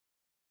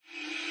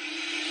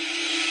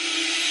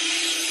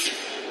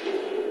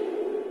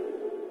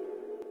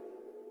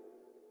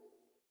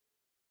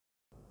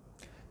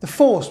The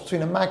force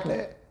between a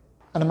magnet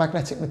and a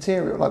magnetic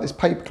material, like this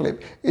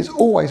paperclip, is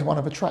always one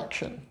of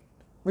attraction,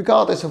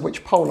 regardless of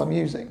which pole I'm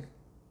using.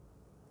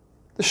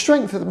 The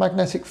strength of the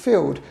magnetic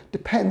field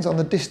depends on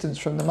the distance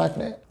from the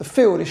magnet. The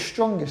field is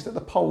strongest at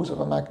the poles of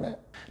a magnet.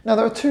 Now,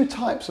 there are two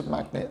types of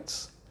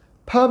magnets.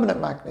 Permanent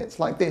magnets,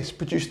 like this,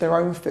 produce their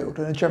own field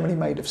and are generally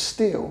made of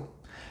steel.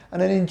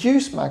 And an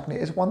induced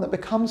magnet is one that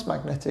becomes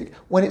magnetic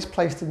when it's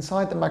placed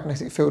inside the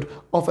magnetic field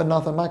of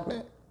another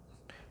magnet.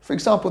 For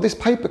example, this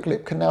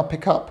paperclip can now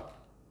pick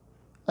up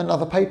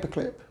another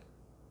paperclip.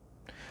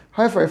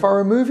 However, if I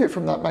remove it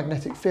from that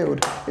magnetic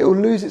field, it will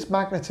lose its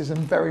magnetism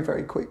very,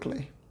 very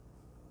quickly.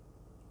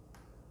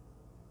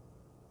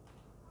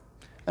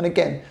 And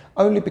again,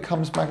 only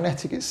becomes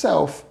magnetic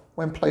itself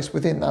when placed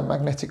within that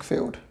magnetic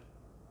field.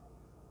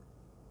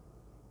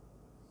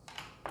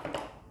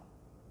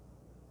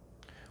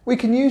 We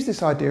can use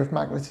this idea of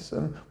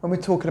magnetism when we're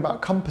talking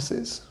about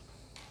compasses.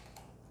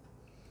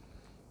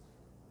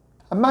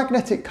 A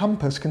magnetic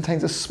compass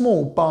contains a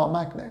small bar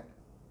magnet.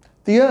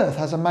 The Earth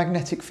has a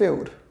magnetic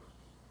field,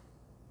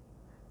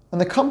 and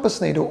the compass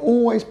needle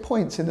always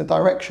points in the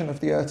direction of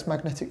the Earth's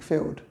magnetic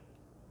field.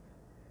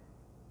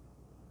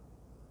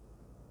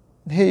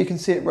 And here you can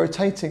see it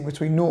rotating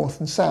between north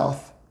and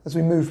south as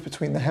we move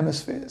between the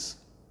hemispheres.